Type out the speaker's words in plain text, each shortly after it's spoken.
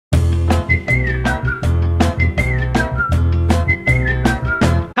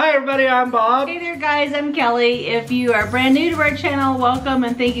everybody, I'm Bob. Hey there guys, I'm Kelly. If you are brand new to our channel, welcome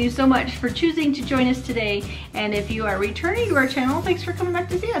and thank you so much for choosing to join us today. And if you are returning to our channel, thanks for coming back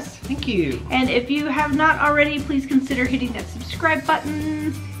to see us. Thank you. And if you have not already, please consider hitting that subscribe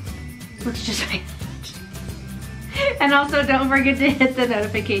button. Let's just say and also don't forget to hit the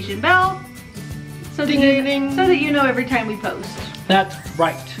notification bell so that you know every time we post. That's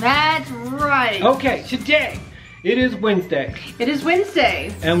right. That's right. Okay, today it is Wednesday. It is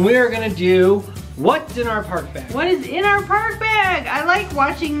Wednesday. And we are gonna do what's in our park bag. What is in our park bag? I like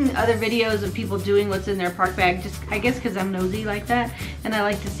watching other videos of people doing what's in their park bag, just I guess because I'm nosy like that, and I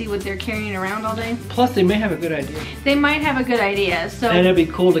like to see what they're carrying around all day. Plus they may have a good idea. They might have a good idea, so. And it'd be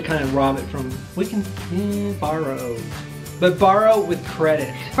cool to kind of rob it from, we can borrow. But borrow with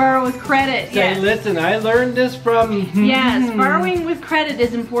credit. Borrow with credit, Say, yes. listen, I learned this from... Yes, borrowing with credit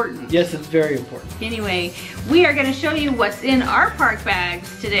is important. Yes, it's very important. Anyway, we are going to show you what's in our park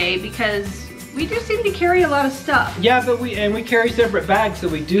bags today because we just seem to carry a lot of stuff. Yeah, but we carry separate bags, so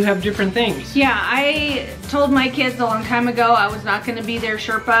we do have different things. Yeah, I told my kids a long time ago I was not going to be their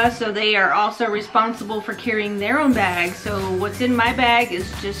Sherpa, so they are also responsible for carrying their own bags. So what's in my bag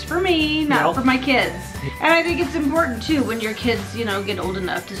is just for me, not for my kids. And I think it's important too when your kids, you know, get old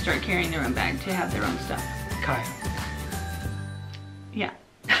enough to start carrying their own bag to have their own stuff. Kyle. Yeah.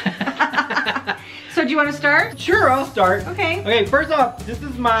 So do you want to start? Sure, I'll start. Okay. Okay, first off, this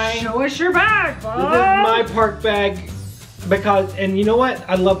is my... Show us your bag, Bob. This is my park bag because, and you know what?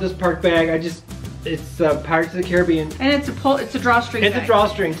 I love this park bag. It's Pirates of the Caribbean. And it's a drawstring bag. It's a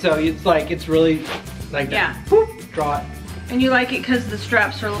drawstring, so it's really like that. Yeah. Whoop, draw it. And you like it because the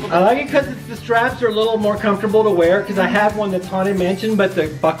straps are a little bit... I like it because the straps are a little more comfortable to wear because I have one that's Haunted Mansion, but the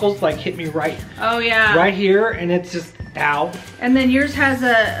buckles like hit me right here, and it's just, ow. And then yours has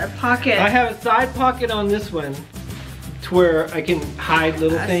a pocket. I have a side pocket on this one to where I can hide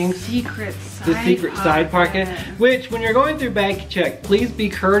little things. Secret side pocket. Which, when you're going through bag check, please be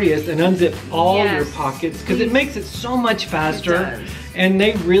courteous and unzip all your pockets because it makes it so much faster, and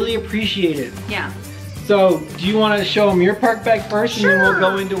they really appreciate it. Yeah. So, do you want to show them your park bag first, Sure. and then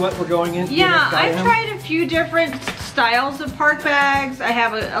we'll go into what we're going into? Yeah, I've tried a few different styles of park bags. I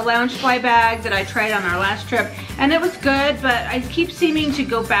have a Loungefly bag that I tried on our last trip, and it was good, but I keep seeming to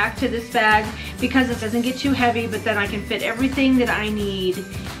go back to this bag because it doesn't get too heavy, but then I can fit everything that I need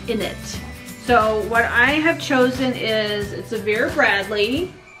in it. So what I have chosen is, it's a Vera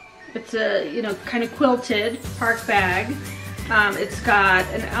Bradley. It's a, you know, kind of quilted park bag. It's got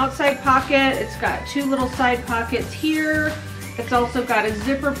an outside pocket. It's got two little side pockets here. It's also got a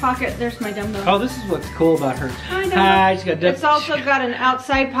zipper pocket. There's my Dumbo. Oh, this is what's cool about her. Hi, Dumbo. Hi, she's got it's also got an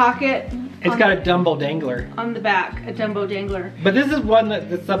outside pocket. It's got a Dumbo dangler. On the back, a Dumbo dangler. But this is one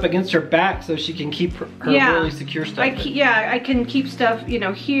that's up against her back so she can keep her really secure stuff. I can keep stuff, you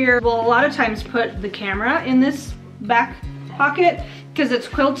know, here. Well, a lot of times put the camera in this back pocket because it's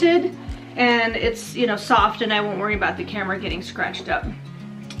quilted and it's, you know, soft, and I won't worry about the camera getting scratched up.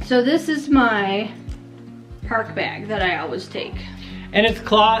 So this is my park bag that I always take. And it's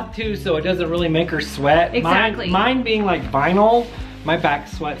cloth too, so it doesn't really make her sweat. Exactly. Mine being like vinyl, my back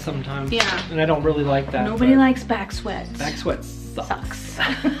sweats sometimes. Yeah. And I don't really like that. Nobody likes back sweat. Back sweat sucks.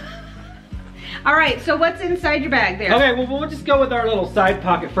 All right, so what's inside your bag there? Okay, well, we'll just go with our little side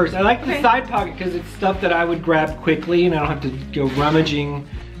pocket first. I like the side pocket because it's stuff that I would grab quickly and I don't have to go rummage, you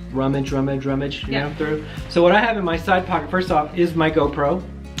know, through. So what I have in my side pocket, first off, is my GoPro.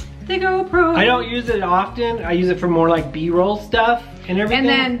 The GoPro. I don't use it often. I use it for more like B-roll stuff and everything.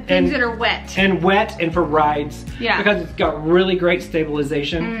 And then things that are wet. And wet and for rides. Yeah. Because it's got really great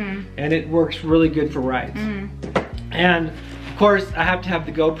stabilization and it works really good for rides. And of course, I have to have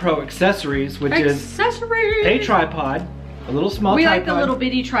the GoPro accessories, which is a tripod, a little small tripod. We like the little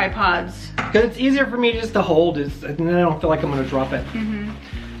bitty tripods. Because it's easier for me just to hold, and then I don't feel like I'm gonna drop it.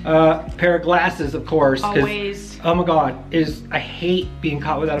 Pair of glasses, of course. Always. Oh my God, I hate being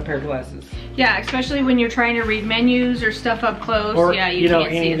caught without a pair of glasses. Yeah, especially when you're trying to read menus or stuff up close. Or, yeah, you know,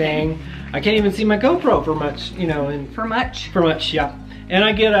 can't see anything. I can't even see my GoPro for much, you know. For much? For much, yeah. And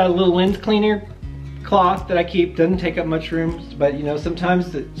I get a little lens cleaner cloth that I keep. Doesn't take up much room, but you know,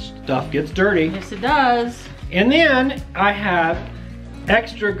 sometimes the stuff gets dirty. Yes, it does. And then I have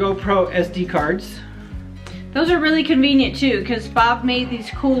extra GoPro SD cards. Those are really convenient too, because Bob made these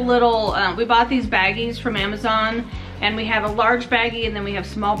cool little, we bought these baggies from Amazon, and we have a large baggie and then we have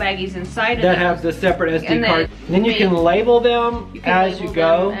small baggies inside of that those. have the separate SD cards. And then you can label them as you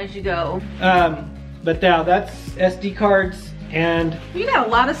go. But now that's SD cards, and you got a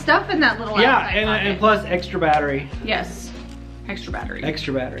lot of stuff in that little outside pocket. and plus extra battery. Yes, extra battery.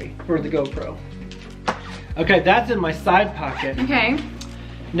 Extra battery for the GoPro. Okay, that's in my side pocket. Okay.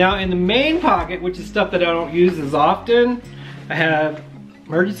 Now in the main pocket, which is stuff that I don't use as often, I have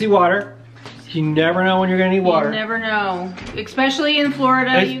emergency water. You never know when you're gonna need water. You never know. Especially in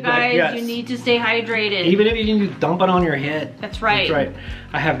Florida, you guys, yes. You need to stay hydrated. Even if you can just dump it on your head. That's right. That's right.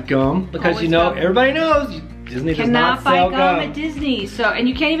 I have gum, because always you know, gum. Everybody knows Disney does not sell gum. Cannot buy gum at Disney. So, and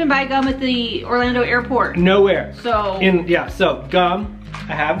you can't even buy gum at the Orlando airport. Nowhere. So. So gum,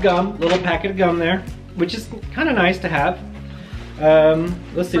 I have gum, little packet of gum there, which is kind of nice to have.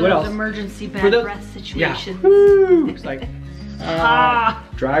 Let's see, what else? Emergency bad breath situations. Yeah. Woo! It's like,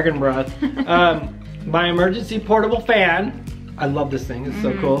 dragon breath. My emergency portable fan. I love this thing, it's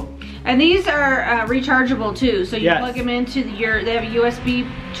so cool. And these are rechargeable too, so you Yes. plug them into they have a USB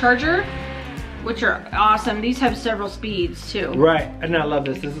charger, which are awesome. These have several speeds too. Right, and I love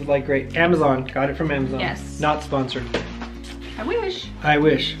this. This is like great. Amazon, got it from Amazon. Yes. Not sponsored. I wish. I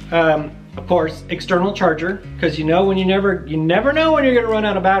wish. Of course, external charger, because you know when you never know when you're gonna run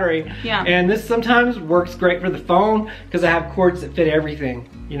out of battery. Yeah. And this sometimes works great for the phone, because I have cords that fit everything.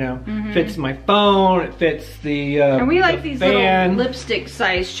 You know, fits my phone, it fits the and we like these fan. little lipstick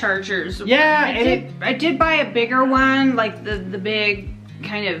size chargers. Yeah, I did buy a bigger one, like the big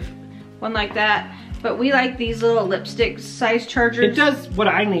kind of one like that. But we like these little lipstick size chargers. It does what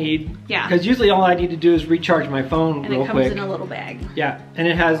I need. Yeah. Because usually all I need to do is recharge my phone real quick. And it comes in a little bag. Yeah, and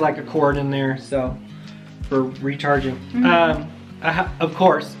it has like a cord in there, so for recharging. Of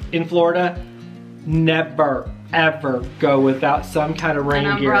course, in Florida, never ever go without some kind of rain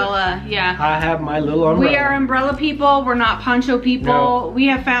gear. An umbrella, yeah. I have my little umbrella. We are umbrella people. We're not poncho people. No. We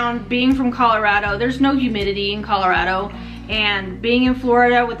have found, being from Colorado, there's no humidity in Colorado. And being in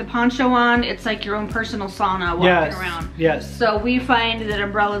Florida with the poncho on, it's like your own personal sauna walking around. Yes. So we find that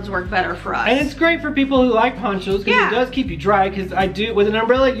umbrellas work better for us. And it's great for people who like ponchos, because it does keep you dry. Because I do, with an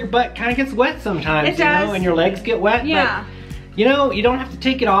umbrella, your butt kind of gets wet sometimes. It does. You know, and your legs get wet. Yeah. But, you know, you don't have to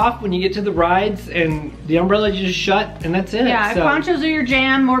take it off when you get to the rides, and the umbrella is just shut, and that's it. Yeah, so, if ponchos are your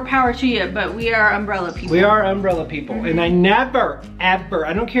jam, more power to you, but we are umbrella people. We are umbrella people, and I never, ever,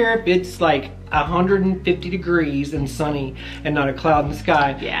 I don't care if it's like 150 degrees and sunny and not a cloud in the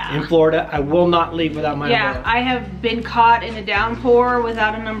sky. Yeah. In Florida, I will not leave without my umbrella. Yeah, I have been caught in a downpour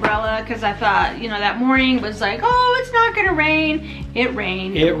without an umbrella, because I thought, you know, that morning was like, oh, it's not gonna rain. It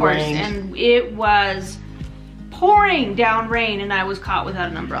rained, of course, and it was pouring down rain, and I was caught without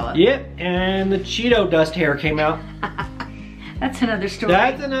an umbrella. Yep, and the Cheeto dust hair came out. That's another story.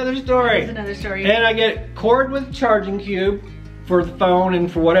 That's another story. That's another story. And I get cord with charging cube for the phone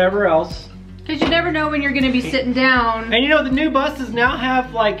and for whatever else. Because you never know when you're going to be sitting down. And you know, the new buses now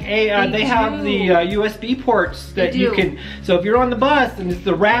have like they have the USB ports that you can, so if you're on the bus and it's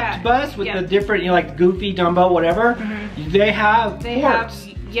the wrapped bus with the different, you know, like Goofy, Dumbo, whatever, they have ports.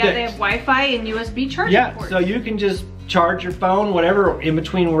 They have Wi-Fi and USB charging ports. So you can just charge your phone, whatever, in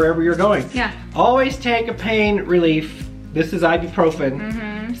between wherever you're going. Yeah. Always take a pain relief. This is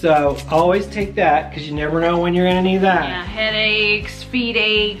ibuprofen. So always take that, because you never know when you're gonna need that. Yeah, headaches, feet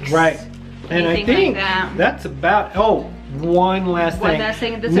aches. Right. And I think like that's about, one last thing. One last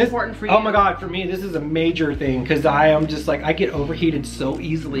thing that's important for you. Oh my God, for me, this is a major thing, because I am just like, I get overheated so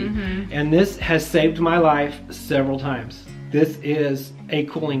easily. And this has saved my life several times. This is a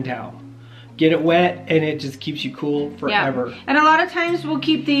cooling towel. Get it wet and it just keeps you cool forever. Yeah. And a lot of times we'll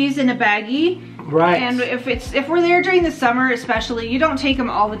keep these in a baggie. Right. And if we're there during the summer especially, you don't take them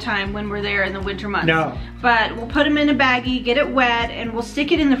all the time when we're there in the winter months. No. But we'll put them in a baggie, get it wet, and we'll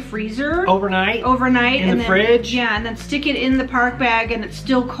stick it in the freezer. Overnight. In the fridge. Yeah, and then stick it in the park bag, and it's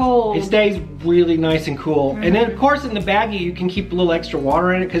still cold. It stays really nice and cool. And then of course in the baggie you can keep a little extra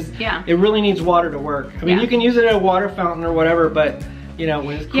water in it, because it really needs water to work. I mean, you can use it at a water fountain or whatever, but you know,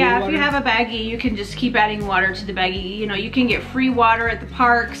 when it's cool water. If you have a baggie, you can just keep adding water to the baggie. You know, you can get free water at the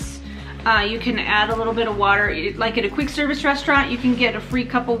parks. You can add a little bit of water, like at a quick service restaurant, you can get a free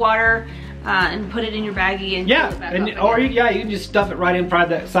cup of water and put it in your baggie and fill it back up again. You can just stuff it right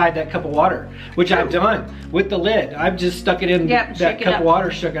inside that cup of water, which I've done with the lid. I've just stuck it in that cup of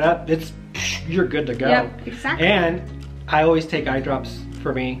water, shook it up. You're good to go. Yep, exactly. And I always take eye drops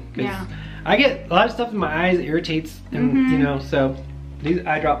for me, because I get a lot of stuff in my eyes that irritates, and you know, so these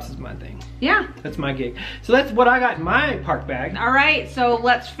eye drops is my thing. Yeah. That's my gig. So that's what I got in my park bag. All right, so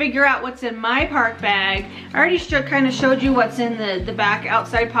let's figure out what's in my park bag. I already kind of showed you what's in the back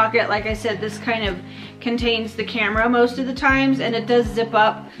outside pocket. Like I said, this kind of contains the camera most of the times, and it does zip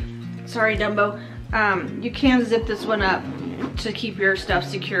up. Sorry, Dumbo. You can zip this one up to keep your stuff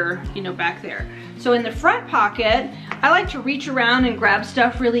secure, you know, back there. So in the front pocket, I like to reach around and grab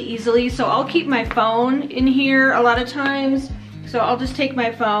stuff really easily, so I'll keep my phone in here a lot of times. So I'll just take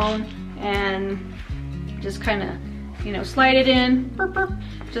my phone and just kind of you know, slide it in, burp, burp,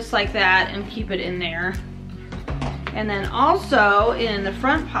 just like that, and keep it in there. And then also in the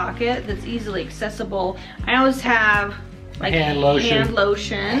front pocket that's easily accessible, I always have like hand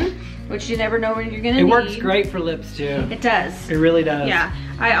lotion, which you never know when you're gonna need. It works great for lips too. It does. It really does. Yeah.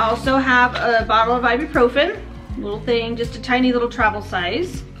 I also have a bottle of ibuprofen, little thing, just a tiny little travel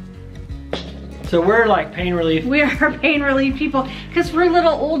size. So we're like pain relief. We are pain relief people because we're a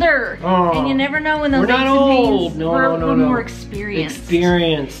little older, and you never know when those aches and pains. We're more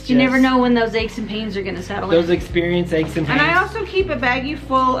experienced. You never know when those aches and pains are going to settle in. Those experience aches and pains. And I also keep a baggie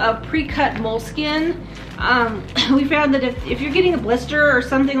full of pre-cut moleskin. We found that if you're getting a blister or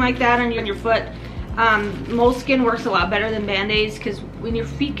something like that on your foot, moleskin works a lot better than Band-Aids, because when your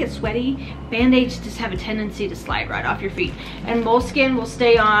feet get sweaty, Band-Aids just have a tendency to slide right off your feet. And moleskin will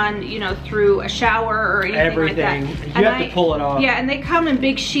stay on, you know, through a shower or anything like that. You have to pull it off. Yeah, and they come in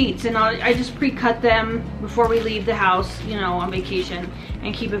big sheets, and I just pre-cut them before we leave the house, you know, on vacation,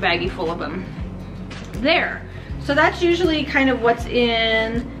 and keep a baggie full of them there. So that's usually kind of what's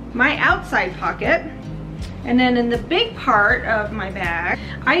in my outside pocket. And then in the big part of my bag,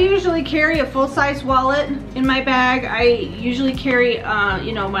 I usually carry a full-size wallet in my bag. I usually carry,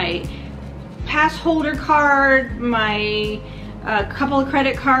 you know, my pass holder card, my couple of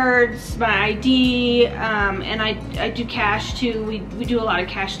credit cards, my ID, and I do cash too. We do a lot of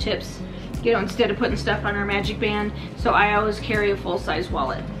cash tips, you know, instead of putting stuff on our Magic Band. So I always carry a full-size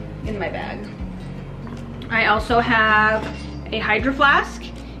wallet in my bag. I also have a Hydro Flask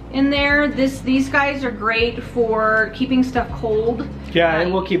in there. These guys are great for keeping stuff cold. Yeah, it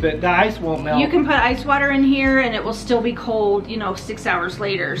will keep it, the ice won't melt. You can put ice water in here and it will still be cold, you know, 6 hours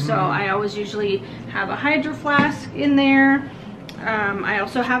later. So I always usually have a Hydro Flask in there. I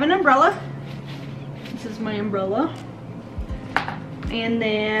also have an umbrella. This is my umbrella. And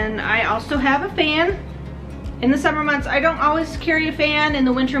then I also have a fan. In the summer months, I don't always carry a fan in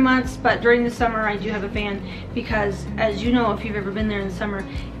the winter months, but during the summer I do have a fan because, as you know, if you've ever been there in the summer,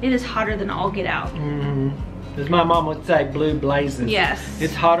 it is hotter than all get out. As my mom would say, blue blazes. Yes.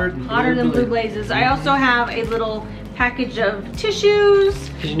 It's hotter than blue blazes. I also have a little package of tissues.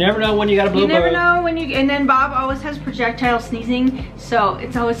 Because you never know when you got a blue bug. You never know when you, and then Bob always has projectile sneezing, so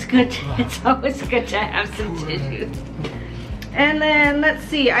it's always good. It's always good to have some tissues. And then let's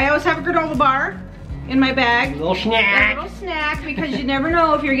see, I always have a granola bar in my bag. A little snack. A little snack, because you never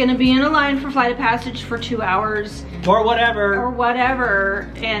know if you're going to be in a line for Flight of Passage for 2 hours. Or whatever. Or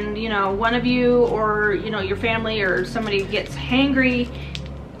whatever. And, you know, one of you or, you know, your family or somebody gets hangry.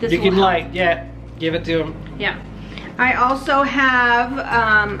 You can, like, yeah, give it to them. Yeah. I also have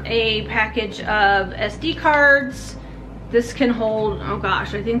a package of SD cards. This can hold, oh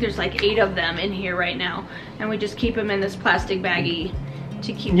gosh, I think there's like 8 of them in here right now. And we just keep them in this plastic baggie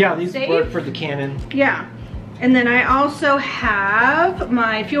to keep them these safe. work for the Canon. Yeah. And then I also have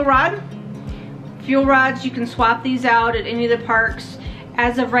my fuel rod. Fuel rods, you can swap these out at any of the parks.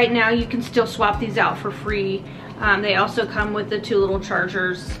 As of right now, you can still swap these out for free. They also come with the 2 little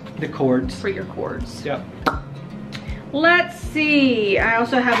chargers. The cords. For your cords. Yep. Let's see. I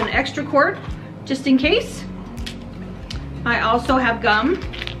also have an extra cord, just in case. I also have gum.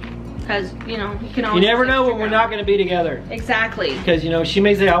 Because, you know, you can always... You never know when we're not going to be together. Exactly. Because, you know, she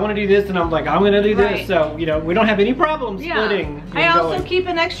may say, I want to do this, and I'm like, I'm going to do this. So, you know, we don't have any problems splitting. I also keep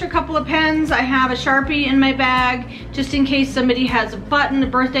an extra couple of pens. I have a Sharpie in my bag, just in case somebody has a button, a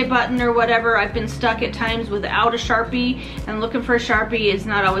birthday button or whatever. I've been stuck at times without a Sharpie, and looking for a Sharpie is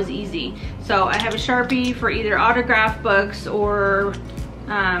not always easy. So I have a Sharpie for either autograph books or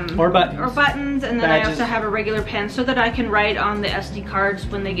buttons, and then I also have a regular pen so that I can write on the SD cards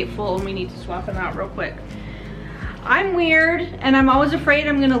when they get full and we need to swap them out real quick. I'm weird and I'm always afraid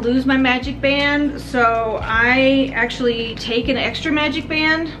I'm gonna lose my Magic Band, so I actually take an extra Magic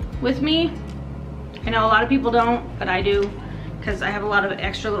Band with me. I know a lot of people don't, but I do, because I have a lot of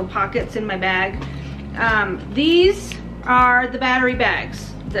extra little pockets in my bag. These are the battery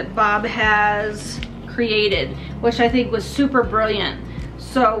bags that Bob has created, which I think was super brilliant.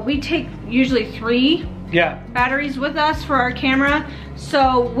 So we take usually 3 batteries with us for our camera.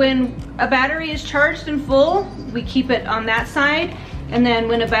 So when a battery is charged and full, we keep it on that side. And then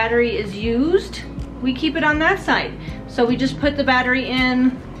when a battery is used, we keep it on that side. So we just put the battery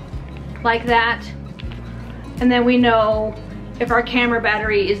in like that. And then we know if our camera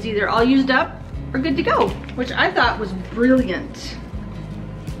battery is either all used up or good to go, which I thought was brilliant.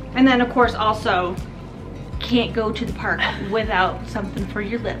 And then of course also, can't go to the park without something for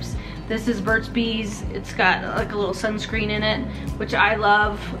your lips. This is Burt's Bees. It's got like a little sunscreen in it, which I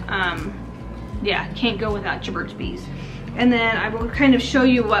love. Yeah, can't go without your Burt's Bees. And then I will kind of show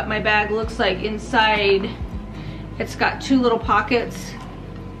you what my bag looks like inside It's got 2 little pockets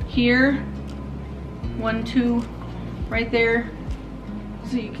here. 1, 2, right there.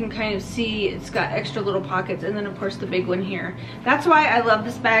 So you can kind of see it's got extra little pockets, and then of course the big one here. That's why I love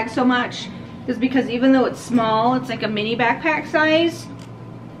this bag so much, is because even though it's small, it's like a mini backpack size.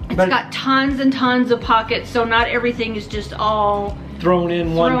 It's got tons and tons of pockets, so not everything is just all thrown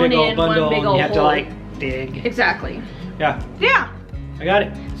in one big old bundle, and you have to like dig. Exactly. Yeah. Yeah. I got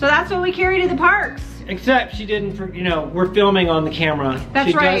it. So that's what we carry to the parks. Except she didn't, you know, we're filming on the camera.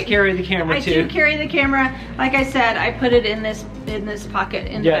 That's right. She does carry the camera too. I do carry the camera. Like I said, I put it in this pocket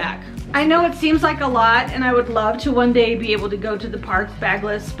in the back. I know it seems like a lot, and I would love to one day be able to go to the parks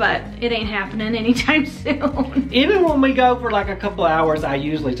bagless, but it ain't happening anytime soon. Even when we go for like a couple hours, I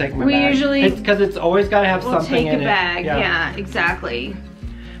usually take my bag. It's because it's always got to have something in it. Take a bag, yeah, exactly.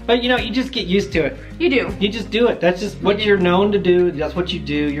 But you know, you just get used to it. You do. You just do it. That's just what you're known to do. That's what you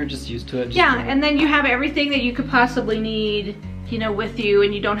do. You're just used to it. Yeah, and then you have everything that you could possibly need, you know, with you,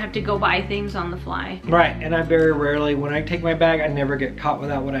 and you don't have to go buy things on the fly. Right, and I very rarely, when I take my bag, I never get caught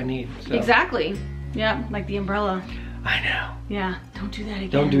without what I need. So. Exactly. Yeah, like the umbrella. I know. Yeah, don't do that again.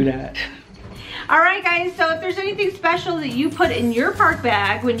 Don't do that. All right, guys, so if there's anything special that you put in your park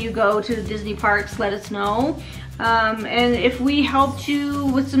bag when you go to the Disney parks, let us know. And if we helped you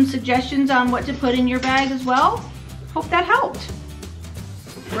with some suggestions on what to put in your bag as well, hope that helped.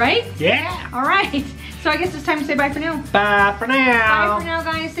 Right? Yeah. All right. So I guess it's time to say bye for now. Bye for now. Bye for now,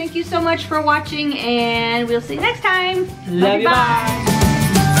 guys. Thank you so much for watching, and we'll see you next time. Love you. Bye.